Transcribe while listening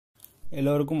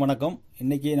எல்லோருக்கும் வணக்கம்.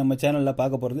 இன்னைக்கு நம்ம சேனலில்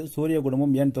பார்க்க போகிறது சூரிய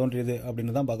குடும்பம் ஏன் தோன்றியது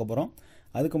அப்படின்னு தான் பார்க்க போகிறோம்.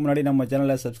 அதுக்கு முன்னாடி நம்ம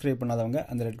சேனலில் சப்ஸ்கிரைப் பண்ணாதவங்க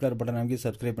அந்த ரெட் கலர் பட்டன் அமைக்கி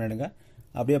சப்ஸ்கிரைப் பண்ணிடுங்க.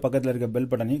 அப்படியே பக்கத்தில் இருக்க பெல்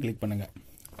பட்டனையும் கிளிக் பண்ணுங்கள்.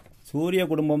 சூரிய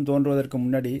குடும்பம் தோன்றுவதற்கு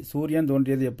முன்னாடி சூரியன்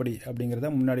தோன்றியது எப்படி அப்படிங்கிறத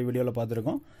முன்னாடி வீடியோவில்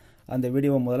பார்த்துருக்கோம். அந்த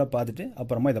வீடியோவை முதல்ல பார்த்துட்டு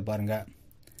அப்புறமா இதை பாருங்கள்.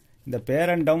 இந்த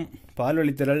பேரண்டம்,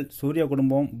 பால்வழித்திரள், சூரிய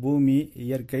குடும்பம், பூமி,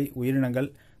 இயற்கை, உயிரினங்கள்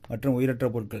மற்றும் உயிரற்ற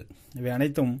பொருட்கள் இவை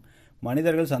அனைத்தும்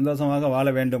மனிதர்கள் சந்தோஷமாக வாழ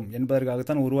வேண்டும்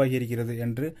என்பதற்காகத்தான் உருவாகி இருக்கிறது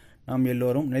என்று நாம்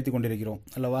எல்லோரும் நினைத்து கொண்டிருக்கிறோம்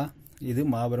அல்லவா? இது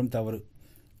மாபெரும் தவறு.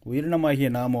 உயிரினமாகிய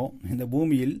நாமோ இந்த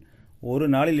பூமியில் ஒரு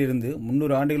நாளில் இருந்து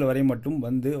 300 ஆண்டுகள் வரை மட்டும்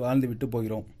வந்து வாழ்ந்து விட்டு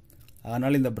போகிறோம்.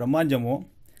 ஆனால் இந்த பிரம்மாண்டமோ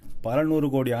பல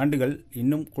 100 கோடி ஆண்டுகள்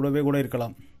இன்னும் கூடவே கூட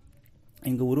இருக்கலாம்.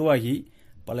 இங்கு உருவாகி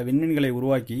பல விண்மீன்களை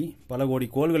உருவாக்கி பல கோடி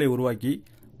கோள்களை உருவாக்கி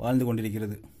வாழ்ந்து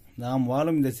கொண்டிருக்கிறது. நாம்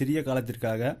வாழும் இந்த சிறிய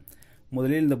காலத்திற்காக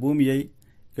முதலில் இந்த பூமியை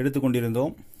கெடுத்து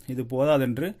கொண்டிருந்தோம். இது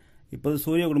போதாதென்று இப்போது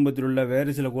சூரிய குடும்பத்தில் உள்ள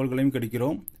வேறு சில கோள்களையும்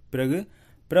கெடுக்கிறோம். பிறகு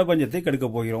பிரபஞ்சத்தை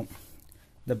கெடுக்கப் போகிறோம்.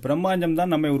 இந்த பிரம்மாண்டம்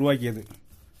தான் நம்மை உருவாக்கியது.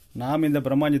 நாம் இந்த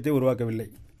பிரம்மாண்டத்தை உருவாக்கவில்லை.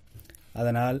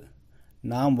 அதனால்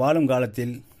நாம் வாழும்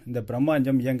காலத்தில் இந்த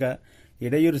பிரம்மாண்டம் இயங்க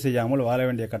இடையூறு செய்யாமல் வாழ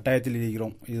வேண்டிய கட்டாயத்தில்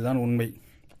இருக்கிறோம். இதுதான் உண்மை.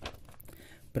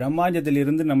 பிரம்மாண்டத்தில்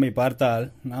இருந்து நம்மை பார்த்தால்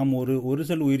நாம் ஒரு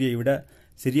செல் உயிரியை விட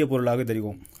சிறிய பொருளாக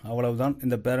தெரிவோம். அவ்வளவுதான்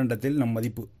இந்த பேரண்டத்தில் நம்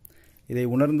மதிப்பு. இதை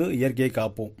உணர்ந்து இயற்கையை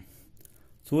காப்போம்.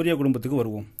 சூரிய குடும்பத்துக்கு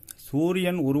வருவோம்.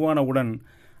 சூரியன் உருவானவுடன்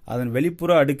அதன்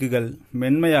வெளிப்புற அடுக்குகள்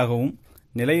மென்மையாகவும்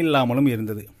நிலையில்லாமலும்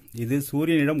இருந்தது. இது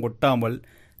சூரியனிடம் ஒட்டாமல்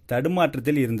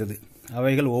தடுமாற்றத்தில் இருந்தது.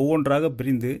 அவைகள் ஒவ்வொன்றாக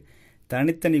பிரிந்து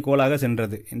தனித்தனி கோளாக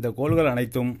சென்றது. இந்த கோள்கள்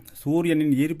அனைத்தும்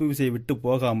சூரியனின் ஈர்ப்பு விசையை விட்டு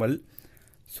போகாமல்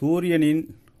சூரியனின்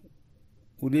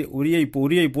உரியை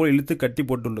போல் இழுத்து கட்டி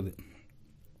போட்டுள்ளது.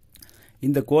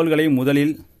 இந்த கோள்களை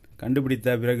முதலில்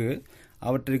கண்டுபிடித்த பிறகு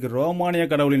அவற்றிற்கு ரோமானிய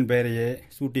கடவுளின் பெயரையே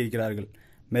சூட்டியிருக்கிறார்கள்.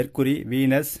 Mercury,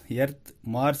 Venus, earth,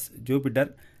 Mars, Jupiter,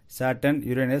 satin,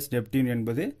 Uranus, Neptune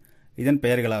என்பது இதன்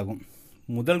பெயர்களாகும்.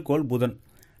 முதல் கோள் புதன்.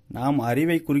 நாம்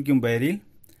அறிவை குறிக்கும் பெயரில்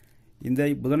இந்த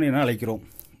புதன் என அழைக்கிறோம்.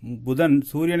 புதன்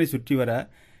சூரியனை சுற்றி வர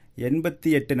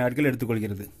 88 நாட்கள்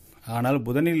எடுத்துக்கொள்கிறது. ஆனால்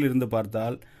புதனில் இருந்து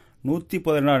பார்த்தால்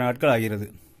 114 நாட்கள் ஆகிறது.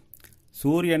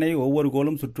 சூரியனை ஒவ்வொரு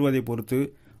கோளும் சுற்றுவதை பொறுத்து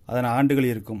அதன் ஆண்டுகள்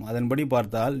இருக்கும். அதன்படி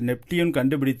பார்த்தால் நெப்டியூன்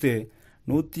கண்டுபிடித்து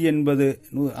 180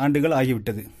 ஆண்டுகள்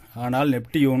ஆகிவிட்டது. ஆனால்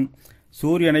நெப்டியூன்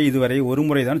சூரியனை இதுவரை ஒரு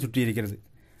முறைதான் சுற்றியிருக்கிறது.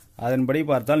 அதன்படி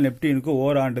பார்த்தால் நெப்டியூனுக்கு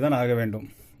ஓராண்டு தான் ஆக வேண்டும்.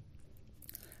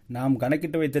 நாம்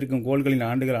கணக்கிட்டு வைத்திருக்கும் கோள்களின்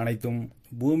ஆண்டுகள் அனைத்தும்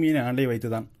பூமியின் ஆண்டை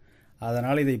வைத்துதான்.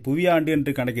 அதனால் இதை புவி ஆண்டு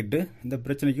என்று கணக்கிட்டு இந்த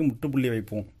பிரச்சனைக்கு முற்றுப்புள்ளி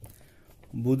வைப்போம்.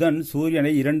 புதன்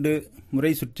சூரியனை 2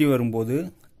 முறை சுற்றி வரும்போது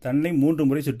தன்னை 3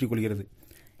 முறை சுற்றிக் கொள்கிறது.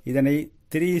 இதனை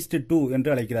 3:2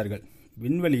 என்று அழைக்கிறார்கள்.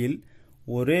 விண்வெளியில்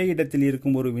ஒரே இடத்தில்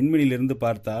இருக்கும் ஒரு விண்வெளியிலிருந்து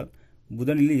பார்த்தால்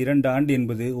புதனில் 2 ஆண்டு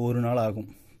என்பது ஒரு நாள் ஆகும்.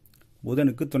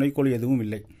 புதனுக்கு துணைக்கோள் எதுவும்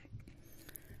இல்லை.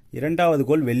 இரண்டாவது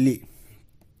கோள் வெள்ளி.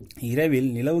 இரவில்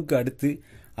நிலவுக்கு அடுத்து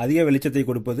அதிக வெளிச்சத்தை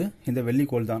கொடுப்பது இந்த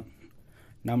வெள்ளிக்கோள் தான்.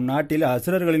 நம் நாட்டில்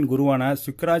அசுரர்களின் குருவான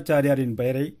சுக்கிராச்சாரியாரின்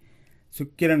பெயரை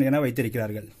சுக்கிரன் என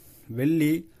வைத்திருக்கிறார்கள்.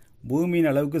 வெள்ளி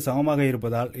பூமியின் அளவுக்கு சமமாக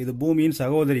இருப்பதால் இது பூமியின்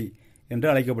சகோதரி என்று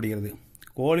அழைக்கப்படுகிறது.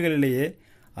 கோள்களிலேயே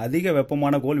அதிக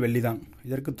வெப்பமான கோள் வெள்ளிதான்.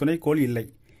 இதற்கு துணைக்கோள் இல்லை.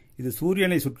 இது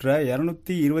சூரியனை சுற்ற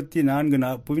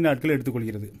 224 புவி நாட்கள்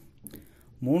எடுத்துக்கொள்கிறது.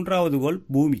 மூன்றாவது கோள்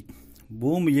பூமி.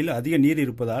 பூமியில் அதிக நீர்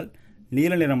இருப்பதால்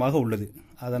நீல நிறமாக உள்ளது.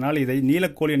 அதனால் இதை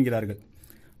நீலக்கோள் என்கிறார்கள்.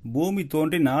 பூமி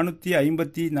தோன்றி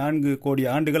 454 கோடி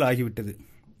ஆண்டுகள் ஆகிவிட்டது.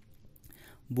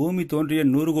 பூமி தோன்றிய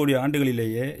 100 கோடி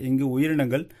ஆண்டுகளிலேயே இங்கு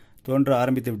உயிரினங்கள் தோன்ற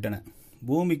ஆரம்பித்து விட்டன.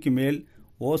 பூமிக்கு மேல்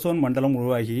ஓசோன் மண்டலம்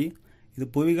உருவாகி இது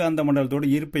புவிகாந்த மண்டலத்தோடு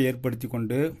ஈர்ப்பை ஏற்படுத்தி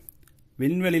கொண்டு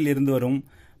விண்வெளியில் இருந்து வரும்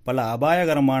பல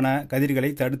அபாயகரமான கதிர்களை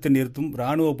தடுத்து நிறுத்தும்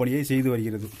இராணுவ பணியை செய்து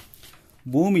வருகிறது.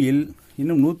 பூமியில்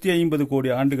இன்னும் 150 கோடி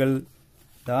ஆண்டுகள்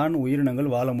தான் உயிரினங்கள்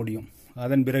வாழ முடியும்.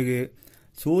 அதன் பிறகு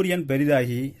சூரியன்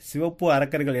பெரிதாகி சிவப்பு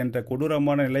அரக்கர்கள் என்ற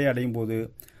கொடூரமான நிலையை அடையும் போது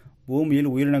பூமியில்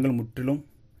உயிரினங்கள் முற்றிலும்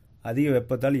அதிக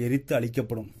வெப்பத்தால் எரித்து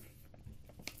அழிக்கப்படும்.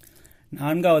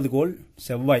 நான்காவது கோள்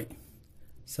செவ்வாய்.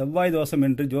 செவ்வாய் தோஷம்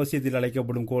என்று ஜோசியத்தில்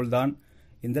அழைக்கப்படும் கோள்தான்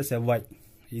இந்த செவ்வாய்.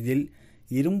 இதில்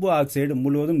இரும்பு ஆக்சைடு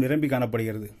முழுவதும் நிரம்பி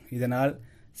காணப்படுகிறது. இதனால்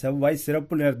செவ்வாய்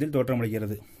சிறப்பு நிறத்தில்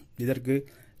தோற்றமளிக்கிறது. இதற்கு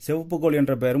சிவப்பு கோள்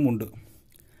என்ற பெயரும் உண்டு.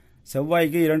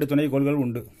 செவ்வாய்க்கு 2 துணைக்கோள்கள்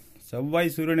உண்டு.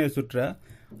 செவ்வாய் சூரியனை சுற்ற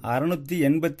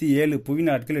 687 புவி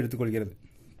நாட்கள் எடுத்துக்கொள்கிறது.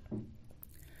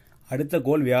 அடுத்த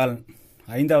கோள் வியாழன்.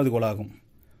 5வது கோளாகும்.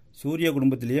 சூரிய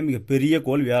குடும்பத்திலேயே மிகப்பெரிய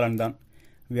கோள் வியாழன் தான்.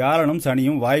 வியாழனும்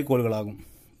சனியும் வாய்க்கோள்களாகும்.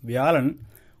 வியாழன்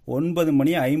 9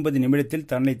 மணி 50 நிமிடத்தில்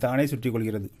தன்னை தானே சுற்றிக்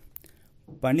கொள்கிறது.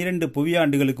 12 புவி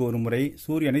ஆண்டுகளுக்கு ஒரு முறை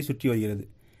சூரியனை சுற்றி வருகிறது.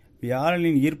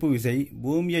 வியாழனின் ஈர்ப்பு விசை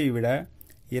பூமியை விட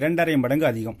 2.5 மடங்கு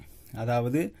அதிகம்.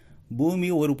 அதாவது பூமி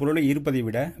ஒரு பொருளை ஈர்ப்பதை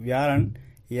விட வியாழன்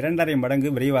 2.5 மடங்கு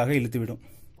விரைவாக இழுத்துவிடும்.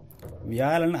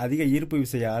 வியாழன் அதிக ஈர்ப்பு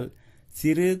விசையால்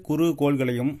சிறு குறு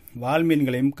கோள்களையும்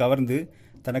வால்மீன்களையும் கவர்ந்து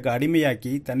தனக்கு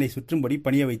அடிமையாக்கி தன்னை சுற்றும்படி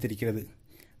பணிய வைத்திருக்கிறது.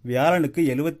 வியாழனுக்கு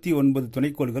 79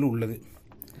 துணைக்கோள்கள் உள்ளது.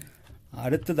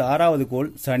 அடுத்தது 6வது கோள்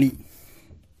சனி.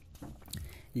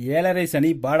 7.5 சனி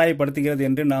பாடாயப்படுத்துகிறது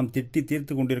என்று நாம் திட்டி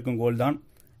தீர்த்து கொண்டிருக்கும் கோள்தான்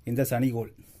இந்த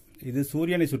சனிகோள். இது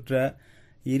சூரியனை சுற்ற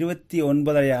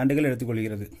 29.5 ஆண்டுகள்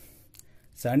எடுத்துக்கொள்கிறது.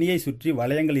 சனியை சுற்றி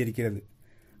வளையங்கள் இருக்கிறது.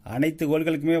 அனைத்து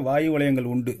கோள்களுக்குமே வாயு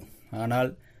வளையங்கள் உண்டு. ஆனால்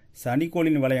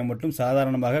சனிக்கோளின் வளையம் மட்டும்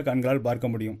சாதாரணமாக கண்களால் பார்க்க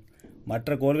முடியும்.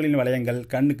 மற்ற கோள்களின் வளையங்கள்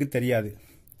கண்ணுக்கு தெரியாது.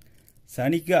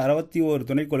 சனிக்கு 61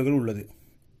 துணைக்கோள்கள் உள்ளது.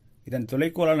 இதன்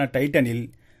துணைக்கோளான டைட்டனில்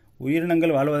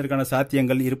உயிரினங்கள் வாழ்வதற்கான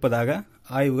சாத்தியங்கள் இருப்பதாக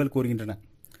ஆய்வுகள் கூறுகின்றன.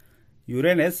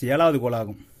 யுரேனஸ் 7வது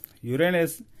கோளாகும்.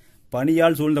 யுரேனஸ்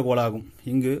பனியால் சூழ்ந்த கோளாகும்.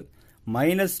 இங்கு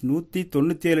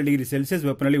 -197 டிகிரி செல்சியஸ்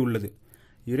வெப்பநிலை உள்ளது.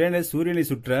 யுரேனஸ் சூரியனை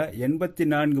சுற்ற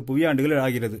 84 புவியாண்டுகள்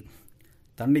ஆகிறது.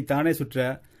 தன்னைத்தானே சுற்ற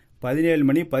 17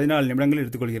 மணி 14 நிமிடங்கள்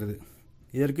எடுத்துக்கொள்கிறது.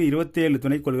 இதற்கு 27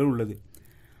 துணைக்கோள்கள் உள்ளது.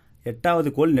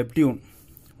 8வது கோள் நெப்டியூன்.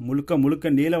 முழுக்க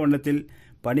நீல வண்ணத்தில்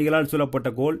பனிகளால் சூழப்பட்ட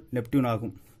கோள் நெப்டியூன்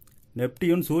ஆகும்.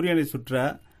 நெப்டியூன் சூரியனை சுற்ற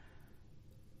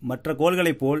மற்ற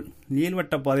கோள்களைப் போல்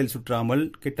நீள்வட்ட பாதையில் சுற்றாமல்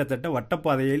கிட்டத்தட்ட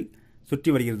வட்டப்பாதையில் சுற்றி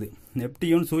வருகிறது.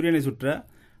 நெப்டியூன் சூரியனை சுற்ற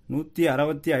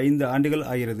 165 ஆண்டுகள்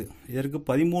ஆகிறது. இதற்கு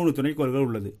 13 துணைக்கோள்கள்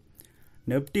உள்ளது.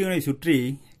 நெப்டியூனை சுற்றி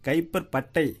கைப்பர்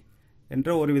பட்டை என்ற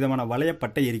ஒரு விதமான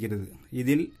வளையப்பட்டை இருக்கிறது.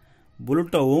 இதில்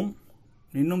புளுட்டோவும்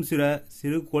இன்னும் சில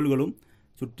சிறு கோள்களும்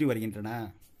சுற்றி வருகின்றன.